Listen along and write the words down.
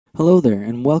Hello there,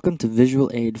 and welcome to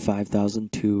Visual Aid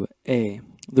 5002a,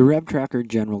 the RevTracker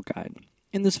General Guide.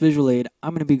 In this visual aid,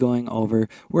 I'm going to be going over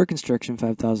Work Instruction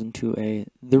 5002a,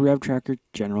 the RevTracker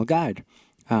General Guide.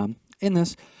 In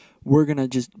this, we're going to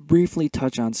just briefly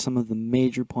touch on some of the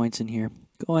major points in here,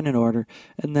 go in order,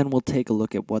 and then we'll take a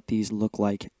look at what these look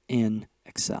like in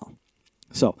Excel.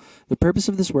 So, the purpose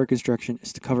of this work instruction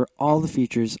is to cover all the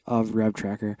features of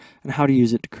RevTracker and how to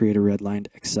use it to create a redlined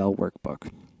Excel workbook.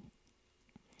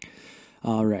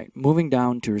 Alright, moving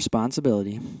down to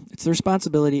responsibility. It's the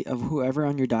responsibility of whoever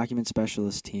on your document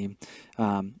specialist team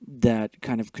that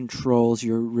kind of controls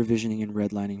your revisioning and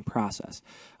redlining process.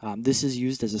 This is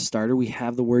used as a starter. We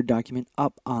have the Word document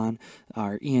up on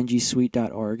our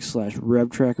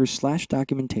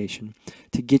engsuite.org/RevTracker/documentation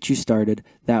to get you started.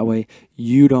 That way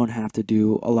you don't have to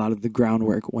do a lot of the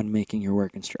groundwork when making your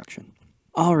work instruction.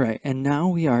 Alright, and now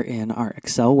we are in our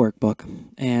Excel workbook,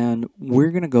 and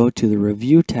we're going to go to the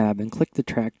Review tab and click the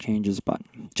Track Changes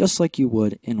button, just like you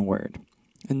would in Word.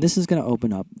 And this is going to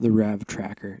open up the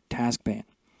RevTracker task pane.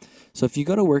 So if you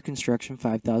go to Work Instruction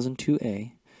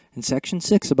 5002a, in Section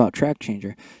 6 about Track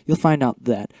Changer, you'll find out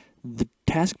that the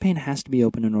task pane has to be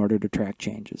open in order to track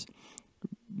changes.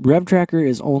 RevTracker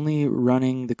is only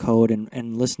running the code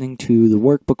and listening to the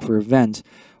workbook for events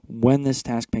when this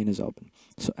task pane is open.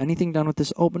 So anything done with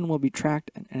this open will be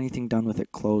tracked, and anything done with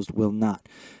it closed will not.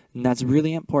 And that's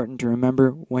really important to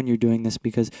remember when you're doing this,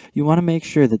 because you want to make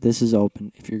sure that this is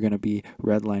open if you're going to be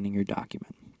redlining your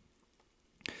document.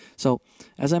 So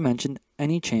as I mentioned,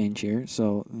 any change here,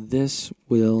 so this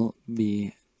will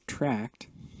be tracked.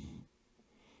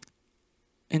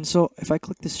 And so if I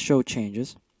click this Show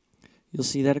Changes, you'll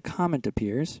see that a comment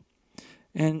appears,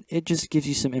 and it just gives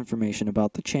you some information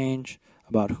about the change,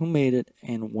 about who made it,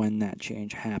 and when that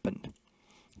change happened.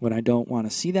 When I don't want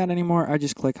to see that anymore, I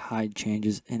just click Hide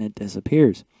Changes and it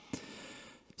disappears.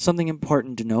 Something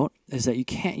important to note is that you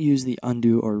can't use the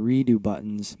undo or redo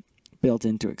buttons built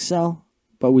into Excel,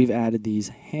 but we've added these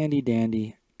handy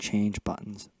dandy change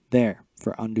buttons there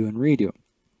for undo and redo.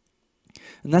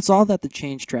 And that's all that the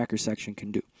Change Tracker section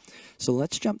can do. So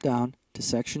let's jump down to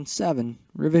Section 7,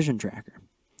 Revision Tracker.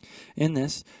 In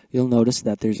this, you'll notice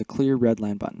that there's a clear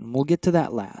redline button. We'll get to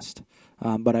that last,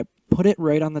 but I put it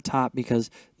right on the top because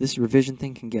this revision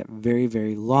thing can get very,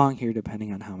 very long here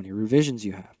depending on how many revisions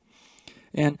you have.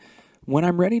 And when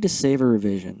I'm ready to save a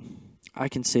revision, I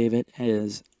can save it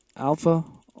as alpha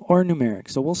or numeric.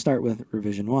 So we'll start with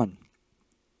revision 1.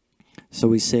 So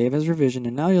we save as revision,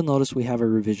 and now you'll notice we have a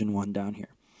revision 1 down here.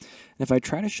 And if I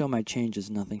try to show my changes,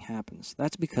 nothing happens.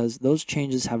 That's because those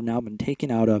changes have now been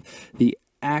taken out of the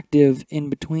active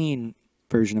in-between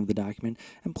version of the document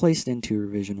and placed into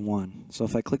revision 1. So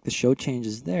if I click the Show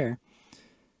Changes there,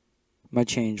 my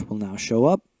change will now show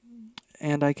up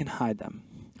and I can hide them.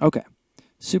 Okay,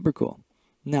 super cool.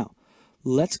 Now,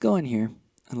 let's go in here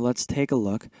and let's take a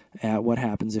look at what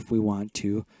happens if we want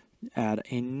to add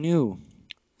a new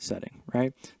setting,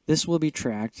 right? This will be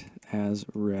tracked as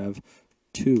Rev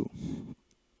 2.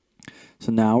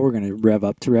 So now we're going to rev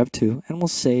up to Rev 2 and we'll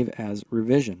save as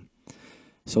revision.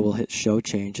 So we'll hit Show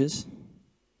Changes,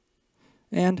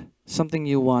 and something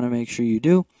you'll want to make sure you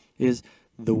do is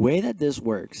the way that this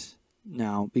works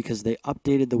now, because they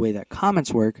updated the way that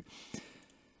comments work,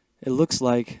 it looks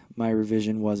like my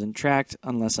revision wasn't tracked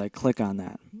unless I click on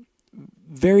that.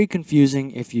 Very confusing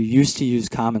if you used to use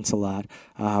comments a lot.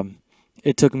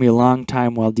 It took me a long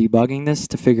time while debugging this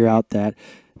to figure out that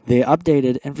they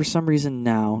updated and for some reason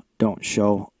now don't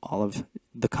show all of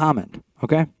the comment,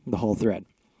 okay? The whole thread.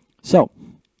 So,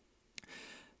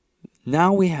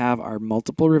 now we have our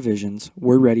multiple revisions.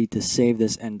 We're ready to save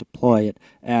this and deploy it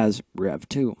as Rev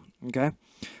 2, okay?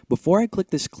 Before I click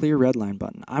this clear redline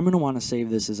button, I'm going to want to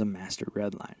save this as a master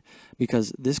redline,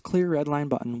 because this clear redline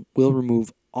button will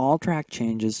remove all track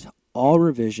changes, all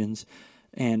revisions,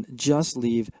 and just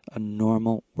leave a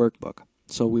normal workbook.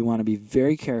 So we want to be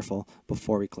very careful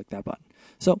before we click that button.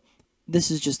 So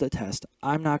this is just a test.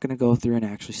 I'm not going to go through and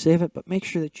actually save it, but make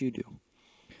sure that you do.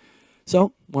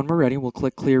 So when we're ready, we'll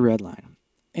click Clear Redline.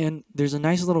 And there's a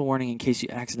nice little warning in case you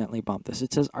accidentally bump this.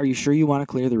 It says, are you sure you want to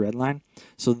clear the red line?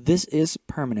 So this is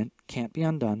permanent, can't be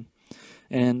undone.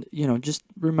 And, you know, just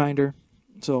reminder,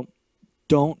 so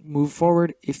don't move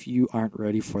forward if you aren't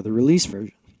ready for the release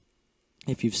version.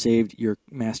 If you've saved your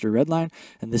master redline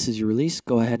and this is your release,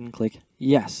 go ahead and click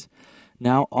Yes.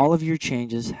 Now all of your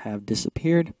changes have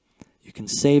disappeared. You can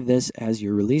save this as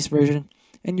your release version,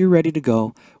 and you're ready to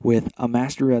go with a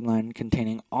master redline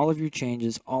containing all of your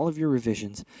changes, all of your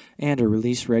revisions, and a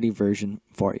release-ready version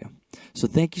for you. So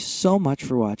thank you so much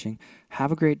for watching.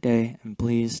 Have a great day, and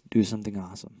please do something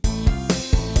awesome.